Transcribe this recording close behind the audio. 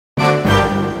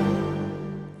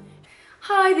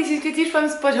Hi, this is Katie from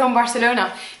Spotahome,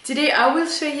 Barcelona. Today I will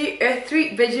show you a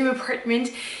 3-bedroom apartment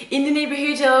in the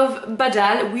neighborhood of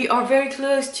Badal. We are very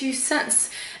close to Sens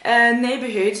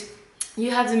neighborhood.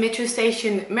 You have the metro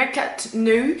station Mercat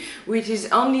Nou, which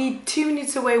is only 2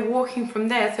 minutes away walking from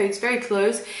there, so it's very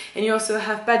close. And you also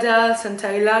have Badal, Santa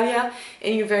Eulalia,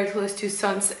 and you're very close to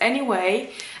Sens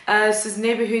anyway. So the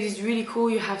neighborhood is really cool.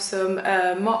 You have some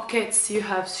markets, you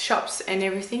have shops and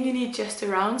everything you need just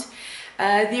around.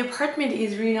 The apartment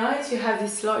is really nice. You have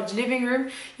this large living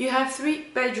room, you have 3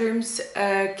 bedrooms,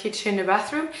 kitchen, a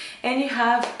bathroom, and you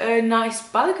have a nice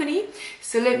balcony.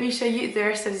 So let me show you the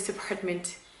rest of this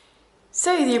apartment.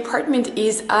 So the apartment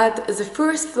is at the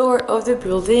first floor of the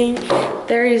building.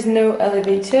 There is no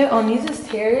elevator, only the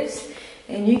stairs,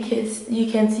 and you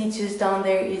can see just down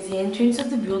there is the entrance of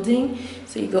the building.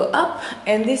 So you go up,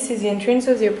 and this is the entrance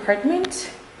of the apartment.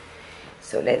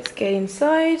 So let's get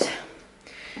inside.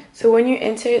 So when you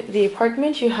enter the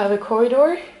apartment, you have a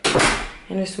corridor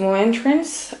and a small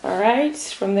entrance. Alright,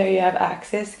 from there you have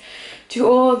access to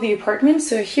all the apartments.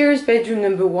 So here's bedroom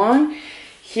number 1.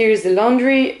 Here's the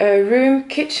laundry room,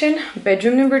 kitchen,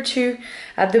 bedroom number 2.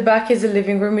 At the back is the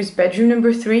living room, is bedroom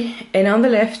number 3. And on the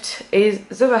left is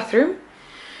the bathroom.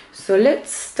 So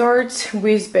let's start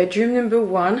with bedroom number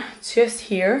 1, just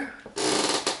here.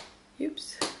 Oops.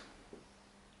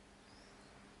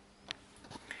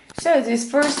 So this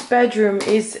first bedroom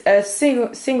is a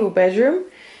single bedroom.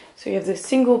 So you have the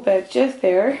single bed just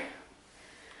there.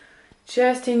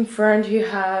 Just in front you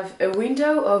have a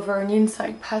window over an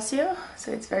inside patio,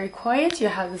 so it's very quiet. You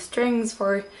have the strings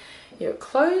for your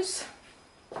clothes.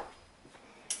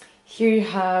 Here you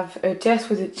have a desk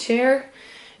with a chair.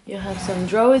 You have some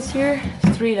drawers here,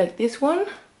 3 like this one.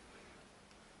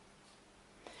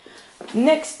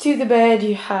 Next to the bed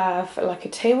you have like a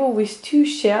table with 2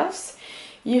 shelves.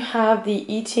 You have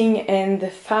the eating and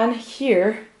the fan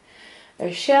here,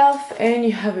 a shelf, and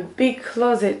you have a big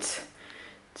closet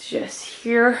just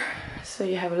here, so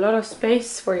you have a lot of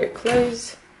space for your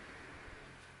clothes.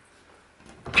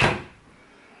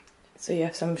 So you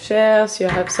have some shelves, you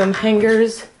have some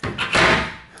hangers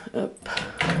up.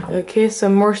 Okay,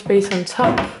 some more space on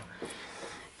top.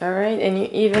 Alright, and you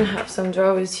even have some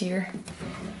drawers here.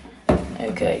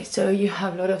 Okay, so you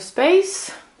have a lot of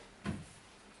space.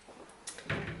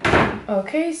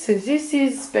 Okay, so this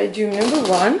is bedroom number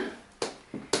 1.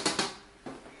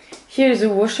 Here's a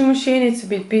washing machine. It's a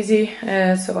bit busy,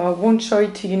 so I won't show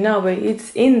it to you now, but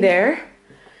it's in there.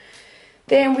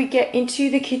 Then we get into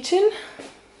the kitchen.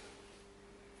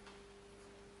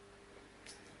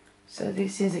 So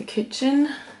this is a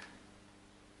kitchen.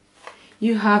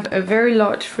 You have a very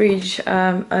large fridge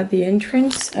at the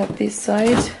entrance at this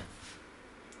side.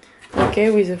 Okay,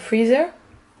 with a freezer.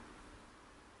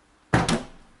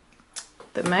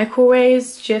 The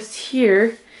microwaves just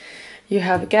here. You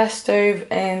have a gas stove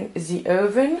and the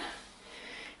oven.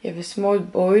 You have a small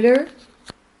boiler.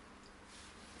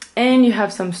 And you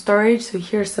have some storage. So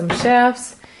here's some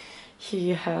shelves. Here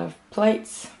you have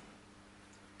plates,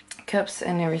 cups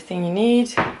and everything you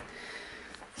need.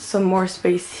 Some more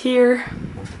space here.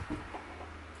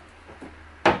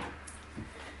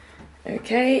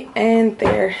 Okay, and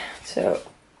there. So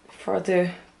for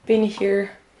the bin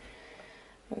here.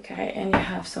 Okay, and you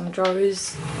have some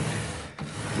drawers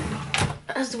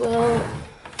as well.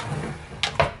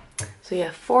 So you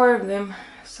have 4 of them,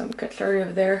 some cutlery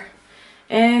over there,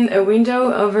 and a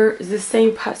window over the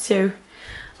same patio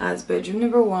as bedroom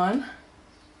number 1.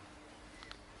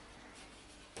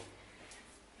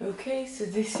 Okay, so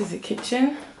this is the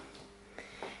kitchen.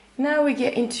 Now we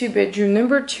get into bedroom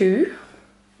number 2.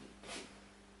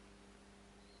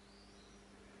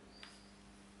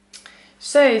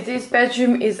 So this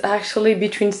bedroom is actually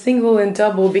between single and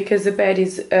double because the bed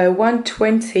is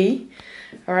 120.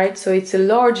 Alright, so it's a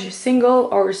large single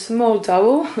or a small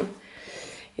double.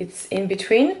 It's in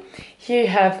between. Here you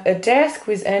have a desk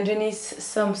with underneath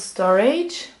some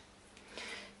storage.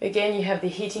 Again, you have the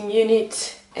heating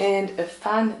unit and a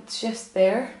fan just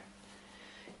there.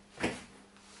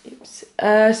 Oops.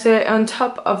 So on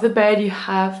top of the bed you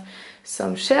have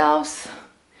some shelves,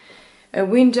 a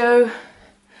window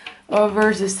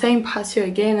over the same patio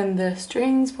again, and the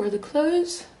strings for the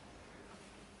clothes,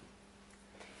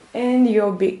 and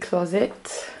your big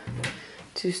closet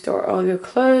to store all your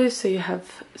clothes. So you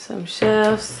have some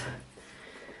shelves,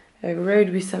 a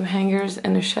rack with some hangers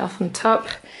and a shelf on top,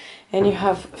 and you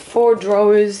have 4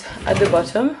 drawers at the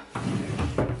bottom.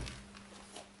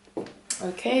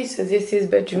 Okay, so this is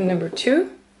bedroom number 2.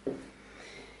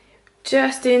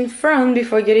 Just in front,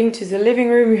 before getting to the living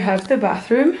room, you have the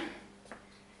bathroom.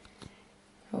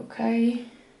 Okay,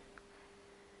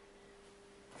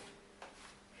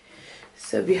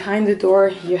 So behind the door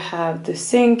you have the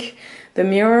sink, the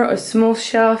mirror, a small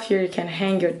shelf. Here you can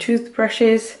hang your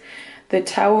toothbrushes, the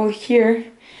towel here.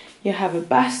 You have a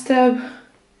bathtub,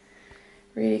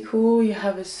 really cool. You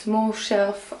have a small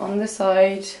shelf on the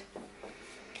side,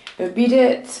 a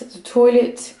bidet, the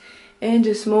toilet, and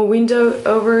a small window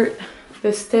over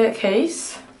the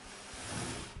staircase.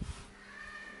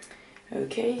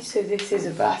 Okay, so this is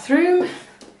a bathroom.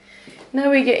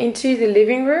 Now we get into the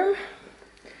living room.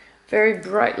 Very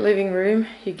bright living room.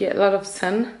 You get a lot of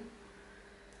sun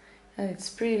and it's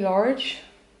pretty large.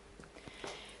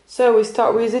 So we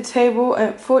start with a table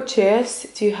and 4 chairs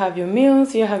to have your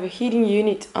meals. You have a heating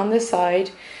unit on the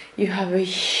side. You have a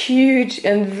huge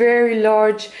and very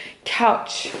large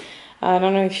couch. I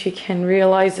don't know if you can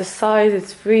realize the size.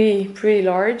 It's pretty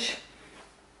large.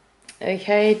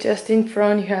 Okay, just in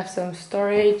front you have some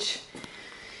storage.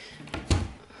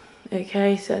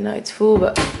 Okay, so now it's full,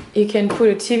 but you can put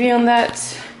a TV on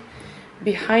that.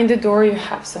 Behind the door you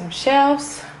have some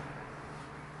shelves.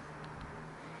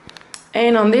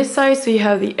 And on this side, so you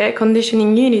have the air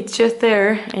conditioning unit just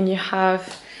there, and you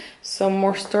have some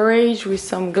more storage with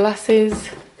some glasses.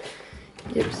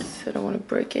 Oops, I don't want to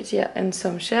break it yet. And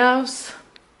some shelves.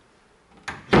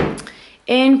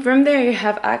 And from there you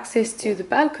have access to the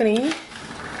balcony.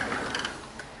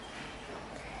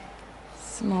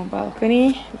 Small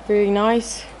balcony, very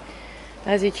nice.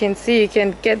 As you can see, you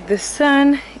can get the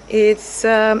sun. It's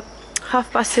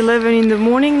 11:30 in the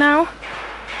morning now.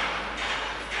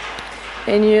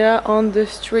 And you're on the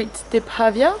street de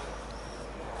Pavia.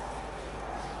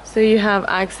 So you have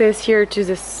access here to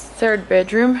the 3rd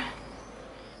bedroom.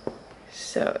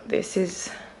 So this is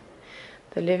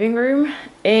the living room.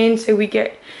 And so we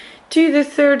get to the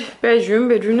 3rd bedroom,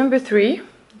 bedroom number 3,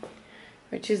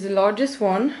 which is the largest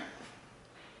one.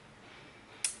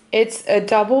 It's a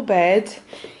double bed.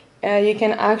 You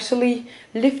can actually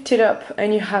lift it up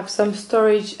and you have some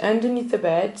storage underneath the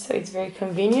bed, so it's very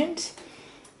convenient.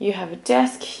 You have a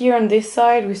desk here on this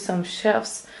side with some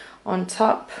shelves on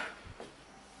top.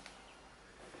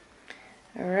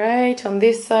 Alright, on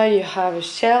this side you have a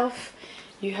shelf,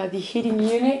 you have the heating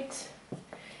unit,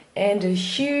 and a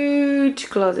huge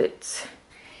closet.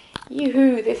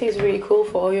 Yoo-hoo, this is really cool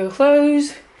for all your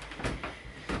clothes.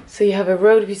 So you have a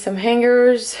road with some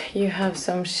hangers, you have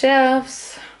some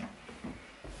shelves.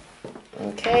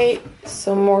 Okay,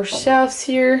 some more shelves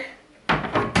here.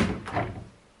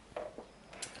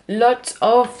 Lots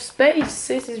of space.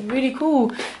 This is really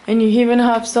cool. And you even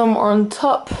have some on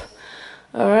top.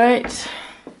 Alright.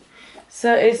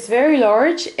 So it's very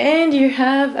large and you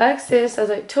have access, as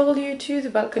I told you, to the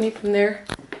balcony from there.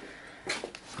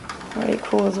 Very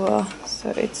cool as well. So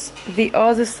it's the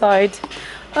other side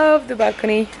of the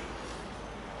balcony.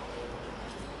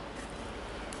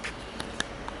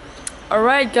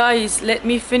 Alright guys, let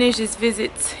me finish this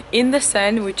visit in the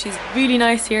sun, which is really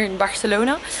nice here in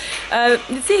Barcelona.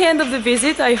 It's the end of the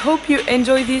visit. I hope you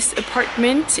enjoy this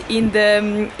apartment in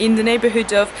the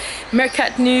neighborhood of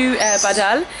Mercat Nou,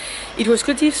 Badal. It was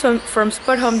Clotilde from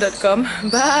Spotahome.com.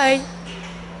 Bye!